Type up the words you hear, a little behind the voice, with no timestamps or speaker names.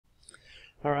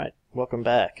Alright, welcome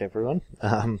back everyone.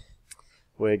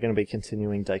 We're going to be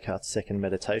continuing Descartes' Second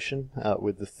Meditation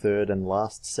with the third and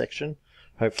last section.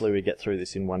 Hopefully we get through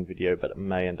this in one video, but it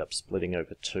may end up splitting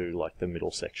over two like the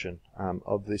middle section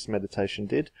of this meditation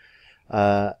did.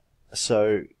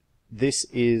 So this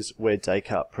is where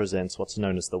Descartes presents what's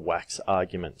known as the wax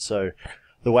argument. So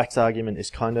the wax argument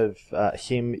is kind of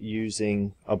him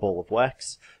using a ball of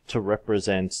wax to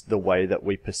represent the way that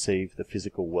we perceive the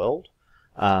physical world.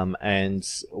 And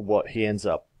what he ends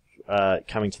up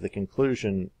coming to the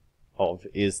conclusion of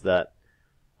is that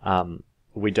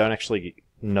we don't actually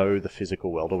know the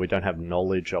physical world, or we don't have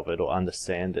knowledge of it or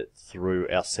understand it through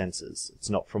our senses. It's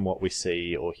not from what we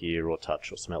see or hear or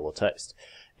touch or smell or taste.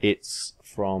 It's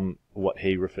from what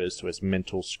he refers to as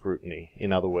mental scrutiny.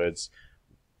 In other words,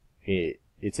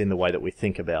 it's in the way that we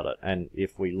think about it. And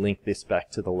if we link this back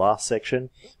to the last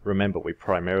section, remember we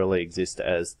primarily exist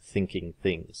as thinking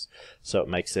things. So it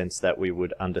makes sense that we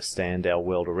would understand our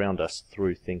world around us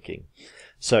through thinking.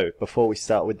 So before we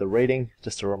start with the reading,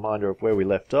 just a reminder of where we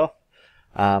left off.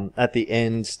 At the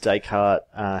end, Descartes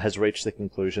has reached the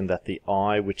conclusion that the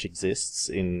I which exists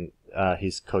in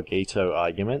his cogito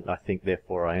argument, I think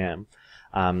therefore I am,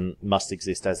 must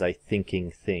exist as a thinking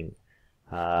thing.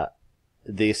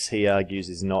 This, he argues,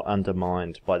 is not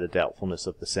undermined by the doubtfulness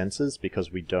of the senses,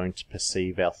 because we don't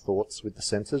perceive our thoughts with the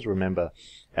senses. Remember,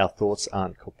 our thoughts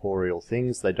aren't corporeal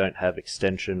things. They don't have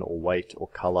extension or weight or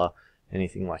color,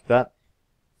 anything like that.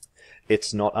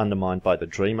 It's not undermined by the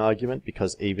dream argument,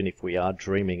 because even if we are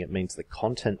dreaming, it means the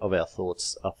content of our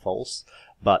thoughts are false,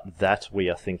 but that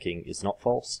we are thinking is not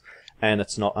false. And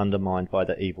it's not undermined by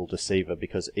the evil deceiver,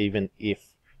 because even if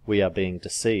we are being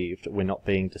deceived, we're not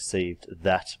being deceived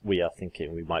that we are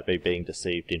thinking. We might be being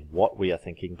deceived in what we are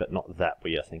thinking, but not that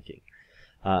we are thinking.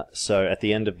 So at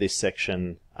the end of this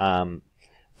section,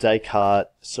 Descartes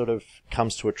sort of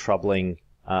comes to a troubling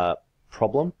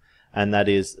problem, and that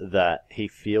is that he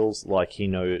feels like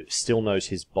he still knows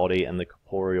his body and the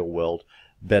corporeal world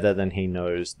better than he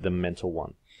knows the mental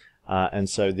one. And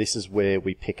so this is where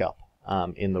we pick up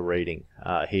in the reading.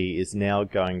 He is now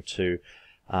going to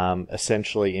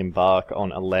essentially embark on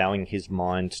allowing his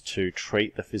mind to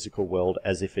treat the physical world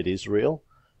as if it is real.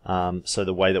 So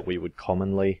the way that we would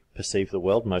commonly perceive the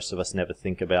world, most of us never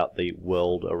think about the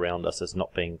world around us as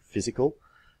not being physical.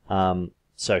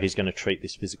 So he's going to treat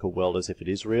this physical world as if it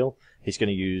is real. He's going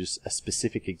to use a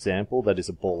specific example that is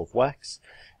a ball of wax,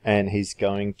 and he's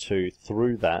going to,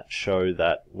 through that, show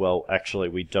that, well, actually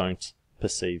we don't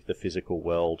perceive the physical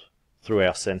world through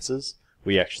our senses.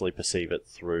 We actually perceive it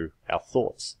through our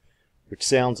thoughts, which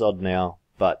sounds odd now,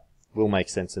 but will make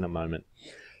sense in a moment.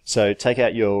 So take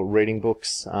out your reading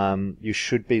books. You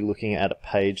should be looking at a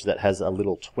page that has a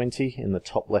little 20 in the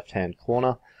top left-hand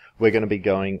corner. We're going to be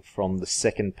going from the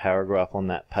second paragraph on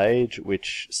that page,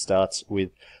 which starts with,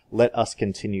 "Let us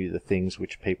continue the things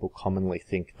which people commonly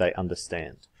think they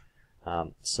understand."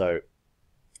 So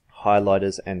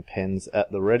highlighters and pens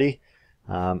at the ready,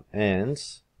 and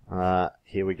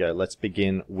here we go. Let's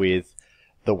begin with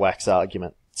the wax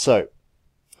argument. So,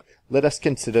 let us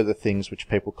consider the things which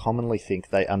people commonly think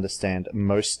they understand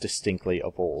most distinctly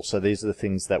of all. So these are the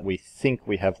things that we think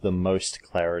we have the most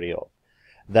clarity of.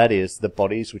 That is, the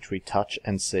bodies which we touch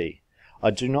and see.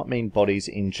 I do not mean bodies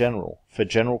in general, for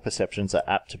general perceptions are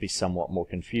apt to be somewhat more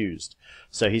confused.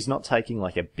 So he's not taking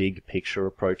like a big picture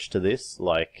approach to this,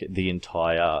 like the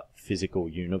entire physical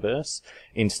universe.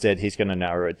 Instead, he's going to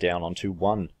narrow it down onto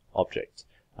one object,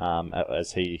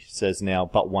 as he says now,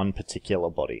 but one particular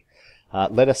body.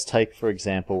 Let us take, for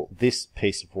example, this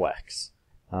piece of wax.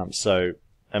 So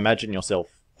imagine yourself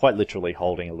quite literally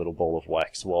holding a little ball of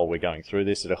wax while we're going through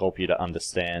this. It'll help you to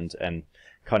understand and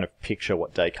kind of picture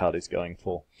what Descartes is going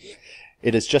for.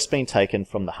 It has just been taken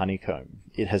from the honeycomb.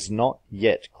 It has not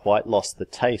yet quite lost the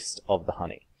taste of the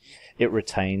honey. It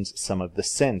retains some of the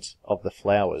scent of the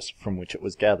flowers from which it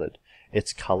was gathered.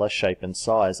 Its color, shape, and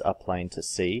size are plain to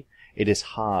see. It is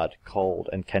hard, cold,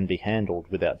 and can be handled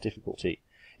without difficulty.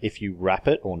 If you rap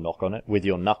it or knock on it with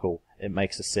your knuckle, it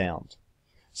makes a sound.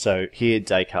 So here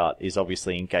Descartes is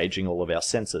obviously engaging all of our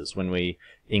senses. When we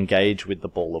engage with the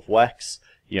ball of wax,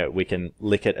 we can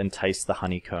lick it and taste the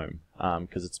honeycomb,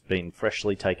 because it's been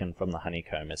freshly taken from the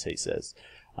honeycomb, as he says.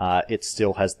 It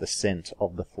still has the scent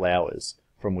of the flowers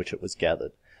from which it was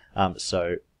gathered.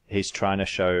 So he's trying to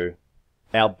show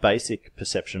our basic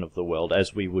perception of the world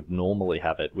as we would normally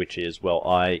have it, which is, well,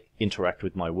 I interact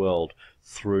with my world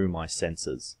through my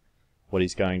senses. What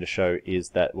he's going to show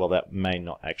is that, well, that may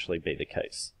not actually be the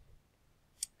case.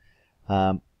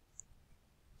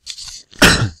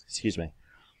 Excuse me.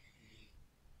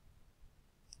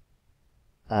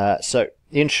 So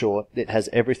In short, it has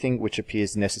everything which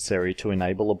appears necessary to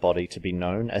enable a body to be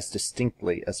known as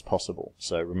distinctly as possible.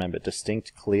 So remember,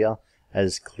 distinct, clear,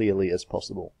 as clearly as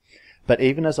possible. But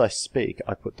even as I speak,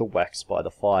 I put the wax by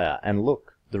the fire, and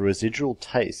look, the residual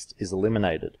taste is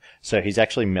eliminated. So he's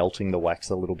actually melting the wax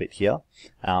a little bit here.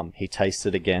 He tastes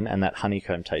it again, and that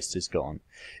honeycomb taste is gone.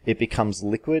 It becomes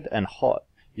liquid and hot.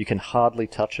 You can hardly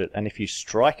touch it, and if you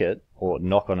strike it, or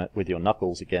knock on it with your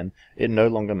knuckles again, it no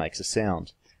longer makes a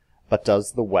sound. But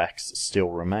does the wax still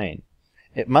remain?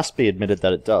 It must be admitted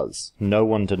that it does. No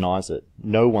one denies it.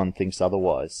 No one thinks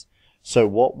otherwise. So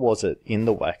what was it in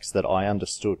the wax that I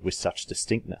understood with such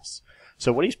distinctness?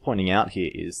 So what he's pointing out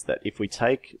here is that if we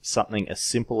take something as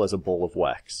simple as a ball of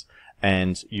wax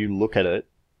and you look at it,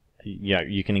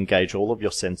 you can engage all of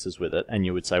your senses with it and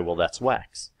you would say, well, that's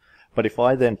wax. But if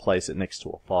I then place it next to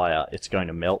a fire, it's going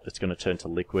to melt, it's going to turn to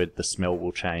liquid, the smell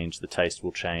will change, the taste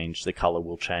will change, the color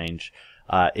will change,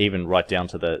 even right down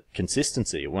to the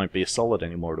consistency. It won't be a solid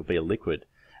anymore, it'll be a liquid.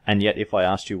 And yet if I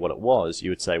asked you what it was,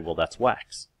 you would say, well, that's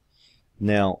wax.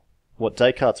 Now, what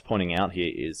Descartes' pointing out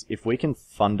here is, if we can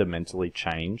fundamentally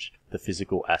change the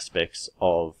physical aspects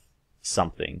of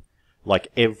something, like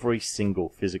every single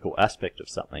physical aspect of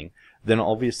something, then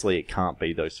obviously it can't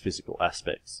be those physical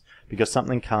aspects, because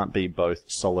something can't be both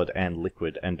solid and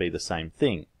liquid and be the same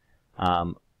thing,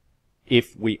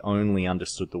 if we only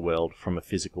understood the world from a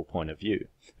physical point of view.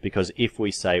 Because if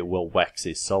we say, well, wax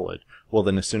is solid, well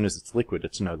then as soon as it's liquid,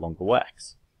 it's no longer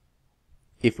wax.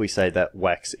 If we say that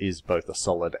wax is both a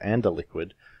solid and a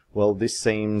liquid, well, this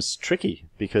seems tricky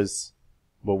because,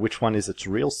 well, which one is its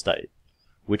real state?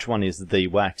 Which one is the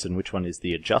wax and which one is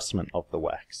the adjustment of the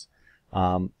wax?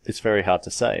 It's very hard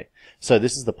to say. So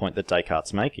this is the point that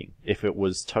Descartes' making. If it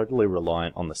was totally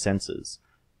reliant on the senses,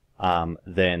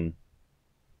 then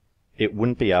it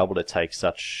wouldn't be able to take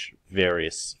such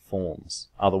various forms.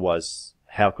 Otherwise,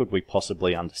 how could we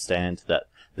possibly understand that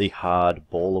the hard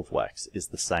ball of wax is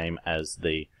the same as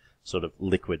the sort of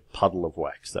liquid puddle of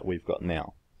wax that we've got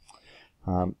now?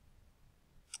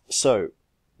 So,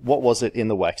 what was it in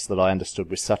the wax that I understood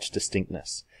with such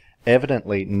distinctness?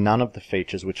 Evidently, none of the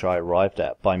features which I arrived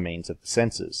at by means of the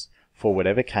senses, for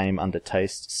whatever came under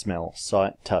taste, smell,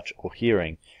 sight, touch, or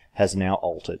hearing has now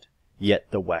altered, yet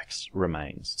the wax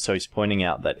remains. So he's pointing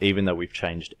out that even though we've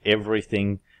changed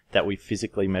everything that we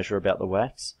physically measure about the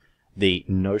wax, the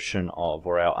notion of,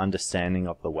 or our understanding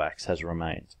of the wax has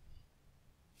remained.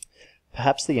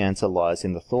 Perhaps the answer lies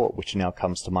in the thought which now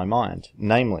comes to my mind,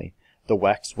 namely, the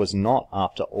wax was not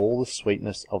after all the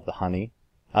sweetness of the honey,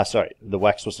 the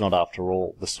wax was not after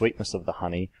all the sweetness of the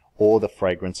honey, or the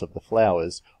fragrance of the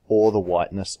flowers, or the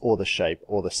whiteness, or the shape,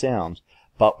 or the sound,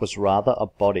 but was rather a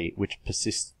body which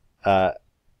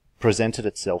presented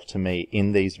itself to me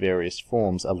in these various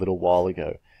forms a little while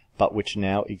ago, but which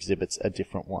now exhibits a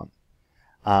different one.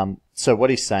 So what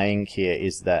he's saying here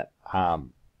is that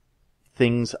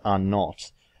things are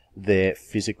not their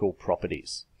physical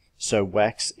properties. So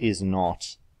wax is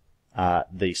not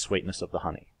the sweetness of the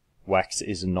honey. Wax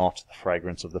is not the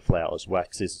fragrance of the flowers.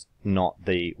 Wax is not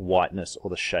the whiteness or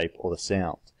the shape or the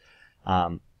sound.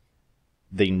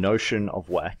 The notion of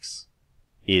wax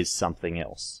is something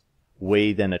else.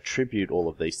 We then attribute all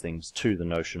of these things to the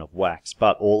notion of wax,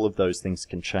 but all of those things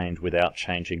can change without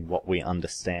changing what we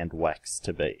understand wax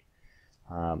to be.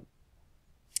 But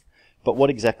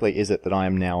what exactly is it that I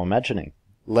am now imagining?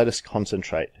 Let us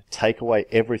concentrate, take away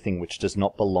everything which does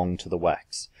not belong to the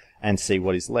wax, and see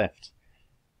what is left.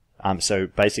 So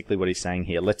basically what he's saying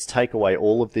here, let's take away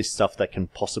all of this stuff that can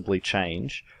possibly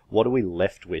change. What are we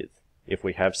left with if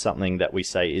we have something that we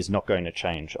say is not going to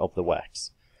change of the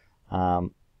wax?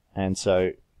 And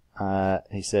so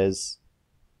he says,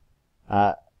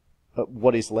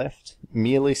 what is left?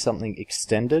 Merely something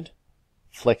extended,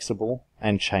 flexible,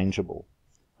 and changeable.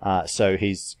 So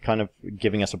he's kind of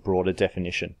giving us a broader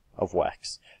definition of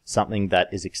wax. Something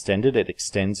that is extended, it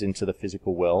extends into the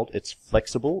physical world. It's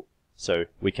flexible, so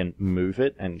we can move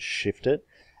it and shift it.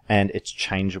 And it's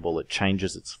changeable, it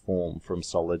changes its form from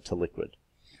solid to liquid.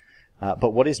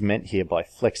 But what is meant here by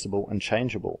flexible and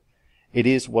changeable? It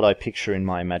is what I picture in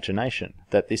my imagination,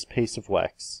 that this piece of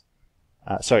wax...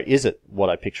 is it what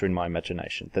I picture in my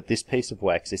imagination, that this piece of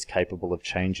wax is capable of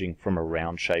changing from a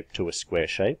round shape to a square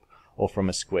shape, or from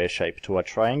a square shape to a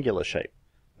triangular shape?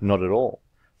 Not at all,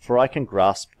 for I can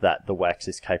grasp that the wax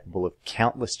is capable of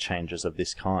countless changes of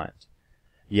this kind.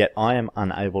 Yet I am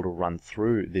unable to run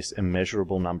through this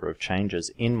immeasurable number of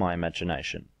changes in my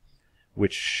imagination,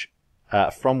 which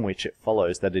from which it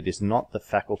follows that it is not the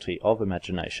faculty of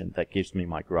imagination that gives me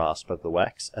my grasp of the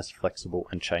wax as flexible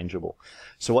and changeable.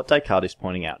 So what Descartes is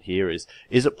pointing out here is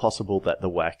it possible that the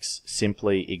wax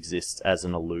simply exists as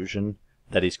an illusion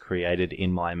that is created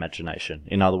in my imagination?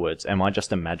 In other words, am I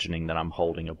just imagining that I'm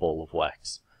holding a ball of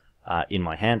wax in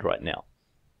my hand right now?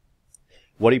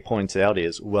 What he points out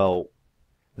is, well,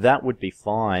 that would be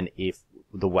fine if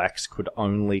the wax could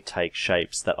only take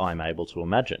shapes that I'm able to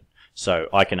imagine. So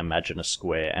I can imagine a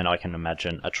square and I can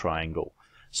imagine a triangle.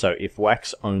 So if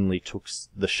wax only took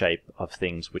the shape of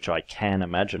things which I can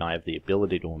imagine, I have the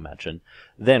ability to imagine,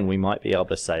 then we might be able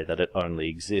to say that it only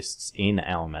exists in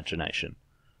our imagination.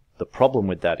 The problem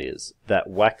with that is that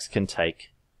wax can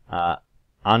take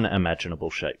unimaginable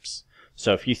shapes.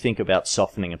 So if you think about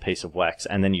softening a piece of wax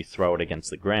and then you throw it against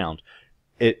the ground,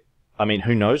 I mean,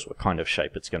 who knows what kind of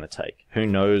shape it's going to take? Who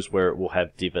knows where it will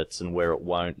have divots and where it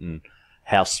won't, and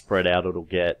how spread out it'll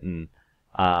get, and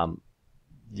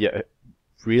yeah,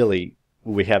 really,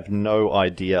 we have no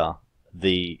idea.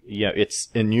 It's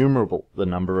innumerable, the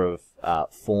number of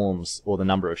forms or the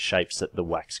number of shapes that the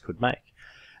wax could make.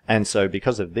 And so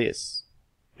because of this,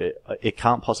 it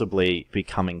can't possibly be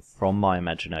coming from my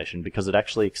imagination, because it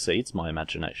actually exceeds my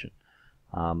imagination.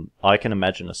 I can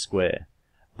imagine a square,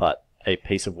 but a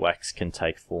piece of wax can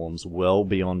take forms well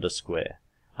beyond a square,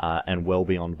 and well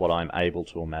beyond what I'm able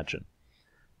to imagine.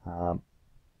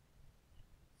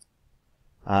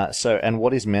 And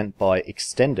what is meant by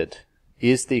extended?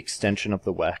 Is the extension of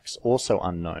the wax also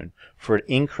unknown? For it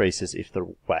increases if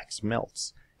the wax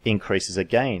melts, increases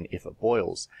again if it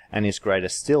boils, and is greater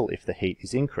still if the heat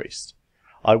is increased.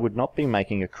 I would not be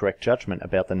making a correct judgment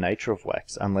about the nature of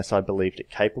wax unless I believed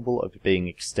it capable of being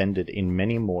extended in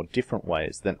many more different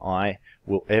ways than I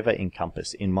will ever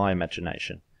encompass in my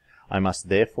imagination. I must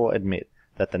therefore admit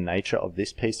that the nature of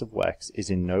this piece of wax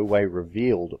is in no way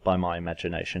revealed by my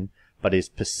imagination, but is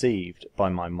perceived by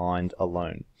my mind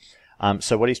alone.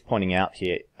 So what he's pointing out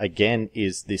here, again,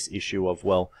 is this issue of,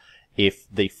 well, if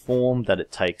the form that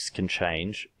it takes can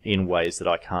change in ways that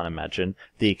I can't imagine,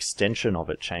 the extension of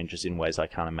it changes in ways I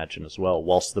can't imagine as well.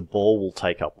 Whilst the ball will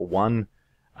take up one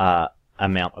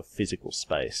amount of physical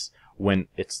space, when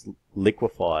it's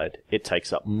liquefied, it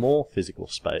takes up more physical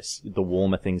space. The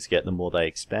warmer things get, the more they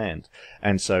expand.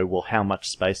 And so, well, how much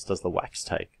space does the wax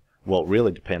take? Well, it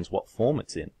really depends what form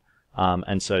it's in.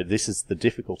 And so this is the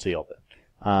difficulty of it.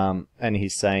 And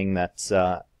he's saying that,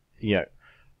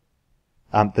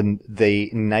 the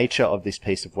nature of this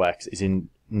piece of wax is in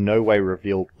no way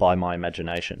revealed by my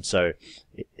imagination. So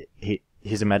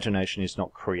his imagination is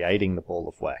not creating the ball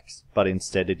of wax, but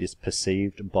instead it is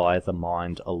perceived by the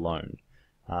mind alone.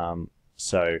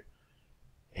 So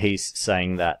he's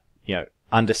saying that,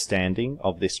 understanding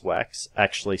of this wax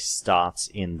actually starts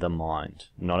in the mind.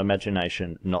 Not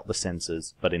imagination, not the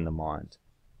senses, but in the mind.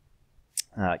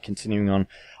 Continuing on,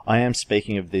 I am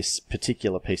speaking of this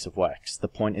particular piece of wax. The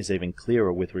point is even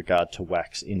clearer with regard to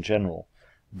wax in general.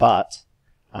 But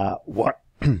what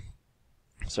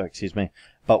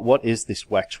is this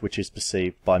wax which is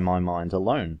perceived by my mind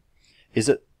alone?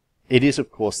 It is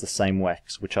of course the same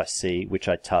wax which I see, which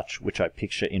I touch, which I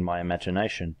picture in my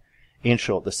imagination. In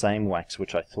short, the same wax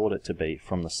which I thought it to be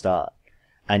from the start.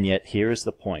 And yet here is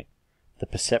the point. The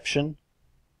perception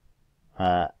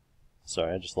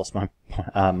sorry, I just lost my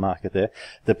marker there.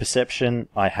 The perception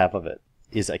I have of it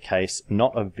is a case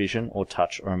not of vision or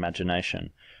touch or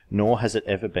imagination, nor has it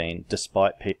ever been,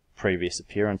 despite previous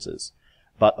appearances,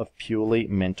 but of purely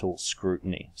mental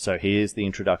scrutiny. So here's the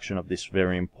introduction of this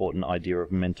very important idea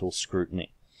of mental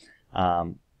scrutiny.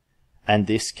 And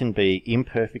this can be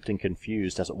imperfect and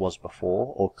confused as it was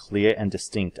before, or clear and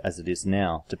distinct as it is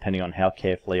now, depending on how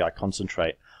carefully I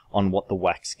concentrate on what the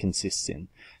wax consists in.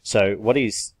 So what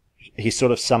he's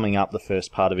sort of summing up the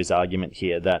first part of his argument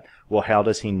here, that, well, how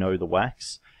does he know the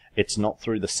wax? It's not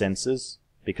through the senses,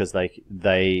 because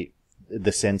the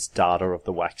sense data of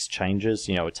the wax changes.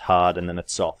 It's hard and then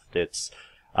it's soft.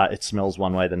 It smells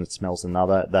one way, then it smells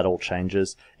another. That all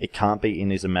changes. It can't be in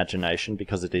his imagination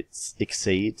because it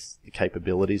exceeds the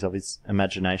capabilities of his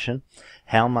imagination.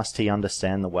 How must he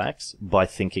understand the wax? By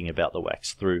thinking about the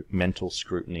wax through mental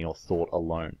scrutiny or thought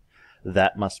alone.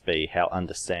 That must be how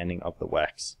understanding of the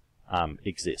wax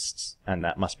exists, and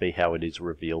that must be how it is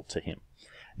revealed to him.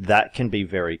 That can be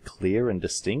very clear and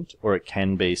distinct, or it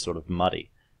can be sort of muddy,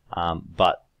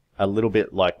 but a little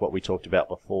bit like what we talked about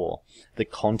before. The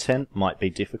content might be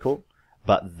difficult,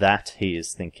 but that he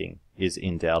is thinking is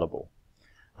indoubtable.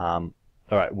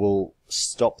 Alright, we'll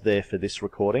stop there for this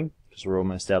recording, because we're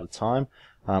almost out of time.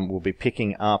 We'll be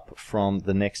picking up from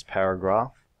the next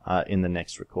paragraph in the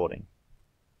next recording.